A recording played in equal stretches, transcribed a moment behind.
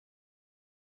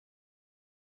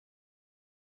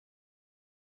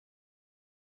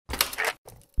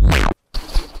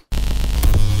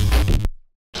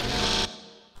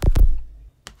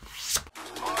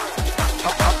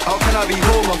can I be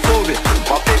homophobic?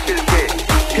 My pick is gay.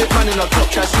 Hit man in a top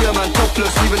try, see a man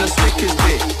topless, even a stick is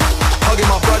gay. Hugging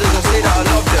my brothers and say that I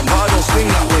love them, but I don't swing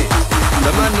that way.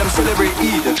 The man them celebrate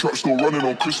Eid, the truck's still running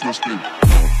on Christmas Day.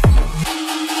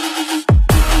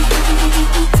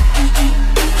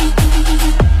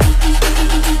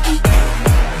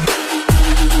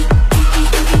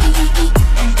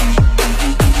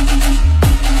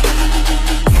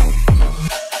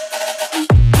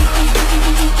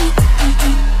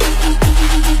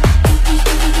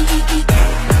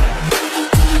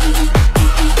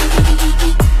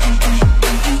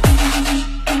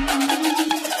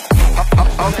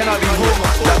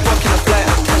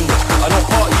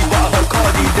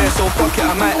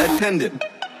 It.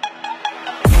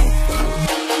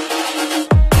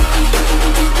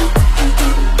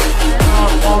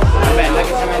 Vabbè, dai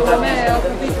che siamo entrati. Ho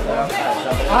capito.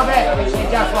 Vabbè, sei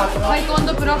già qua. Fai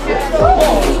conto però che...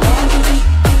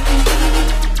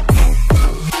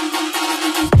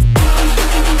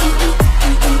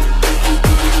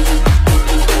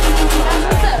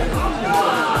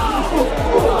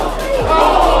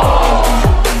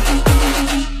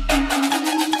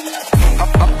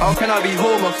 How can I be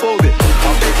homophobic?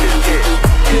 My bitch is gay.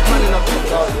 Hit man in a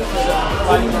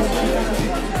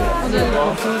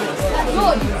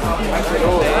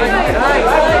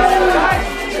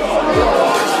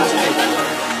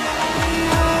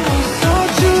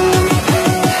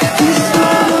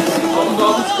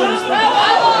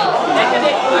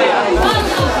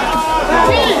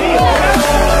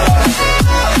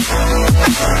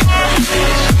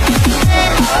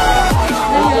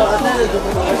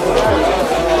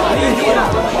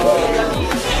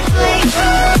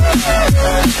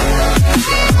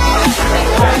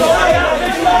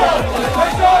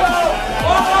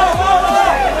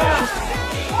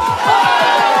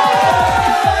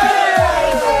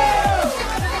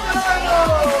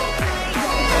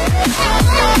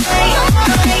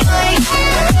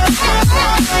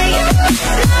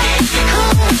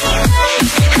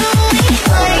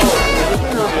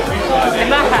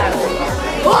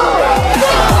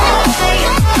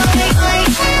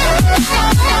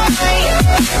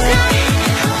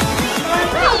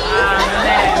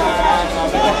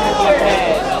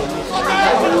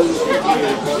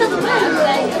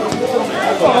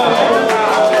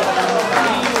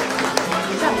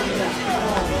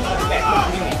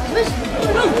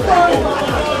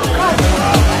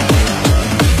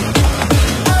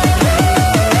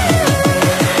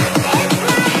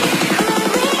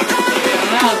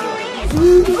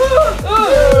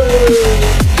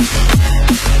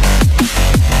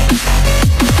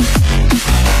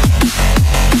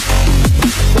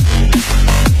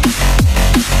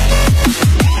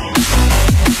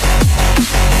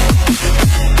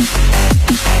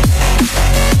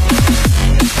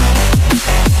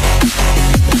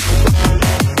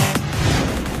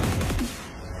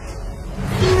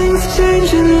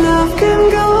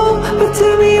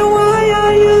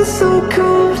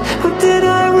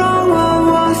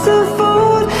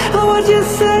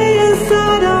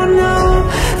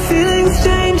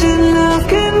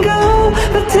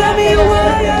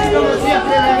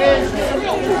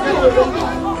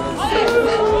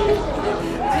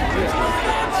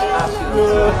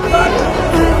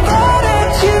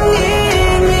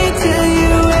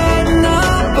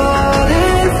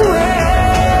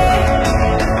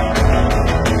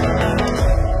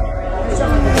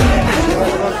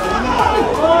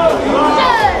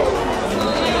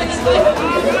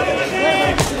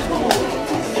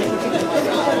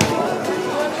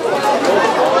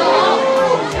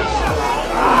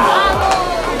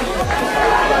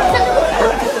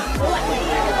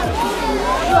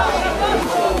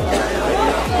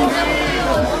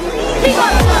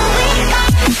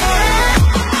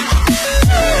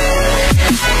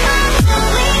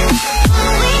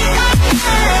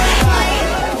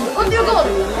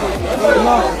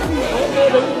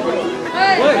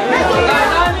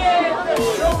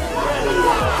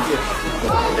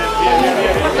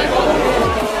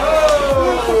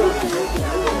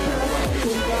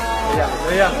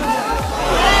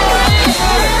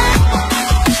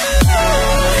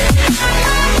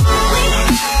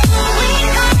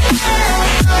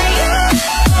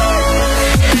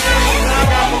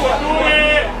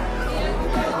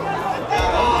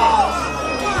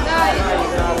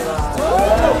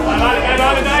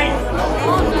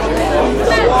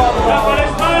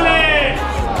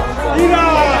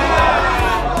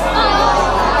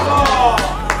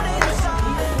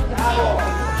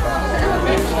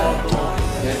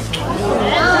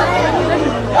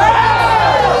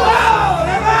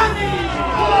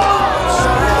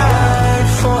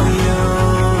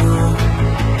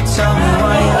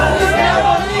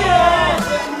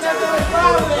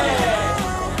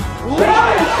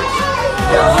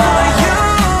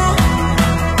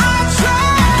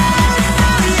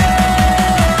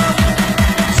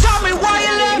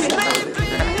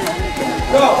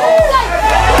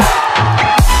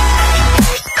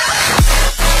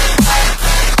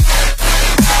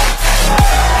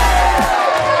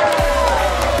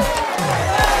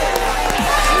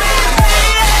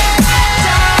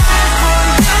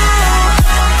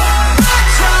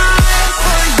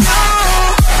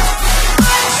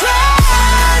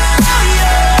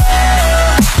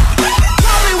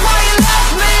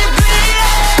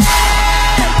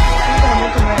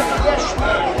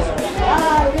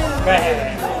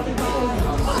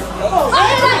I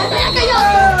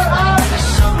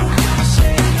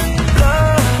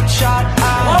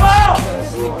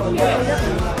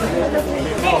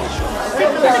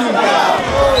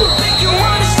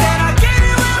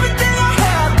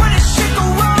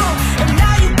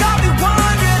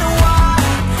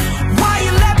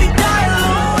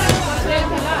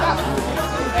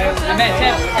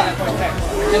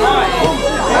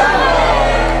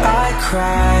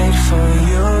cried for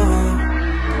you.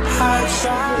 I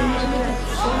tried.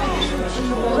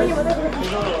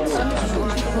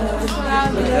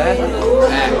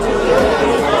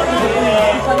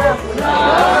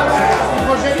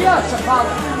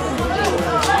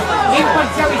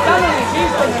 L'imparzialità non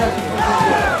esiste nella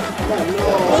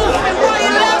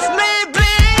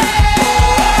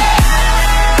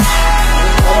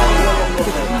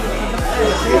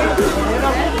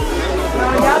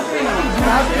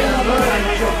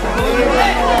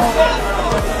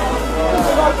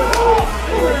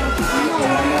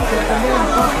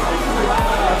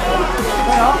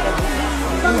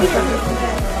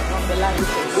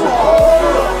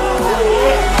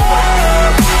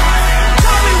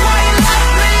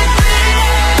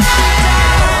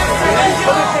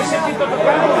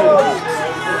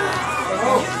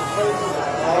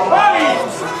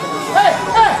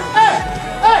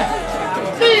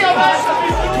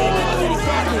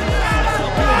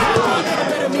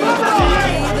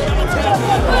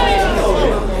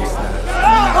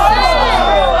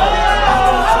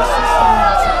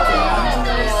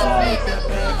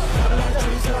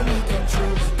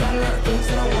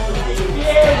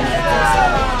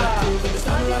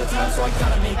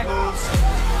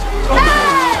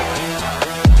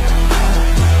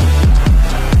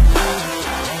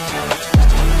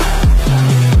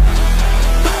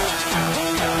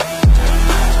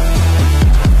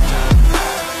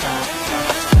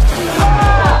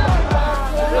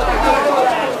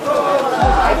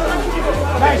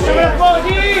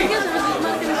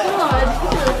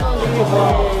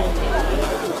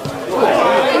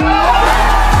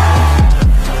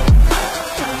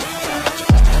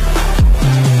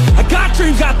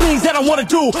I wanna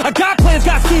do. I got plans,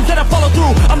 got schemes that I follow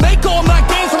through. I make all my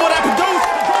games and what I produce.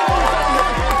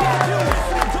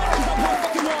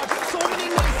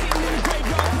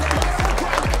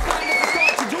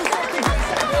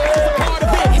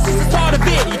 It's just the start of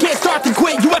it. You can't start to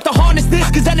quit. You have to harness this,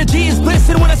 cause energy is bliss.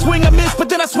 And when I swing, I miss, but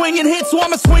then I swing and hit. So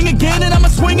I'ma swing again, and I'ma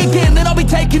swing again. Then I'll be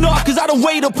taking off, cause I don't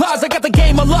wait or pause. I got the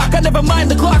game unlocked, I never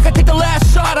mind the clock. I take the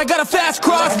last shot, I got a fast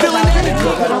cross, feeling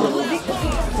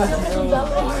energy.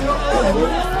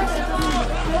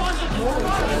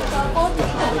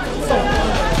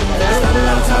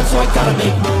 So I gotta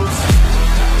make moves.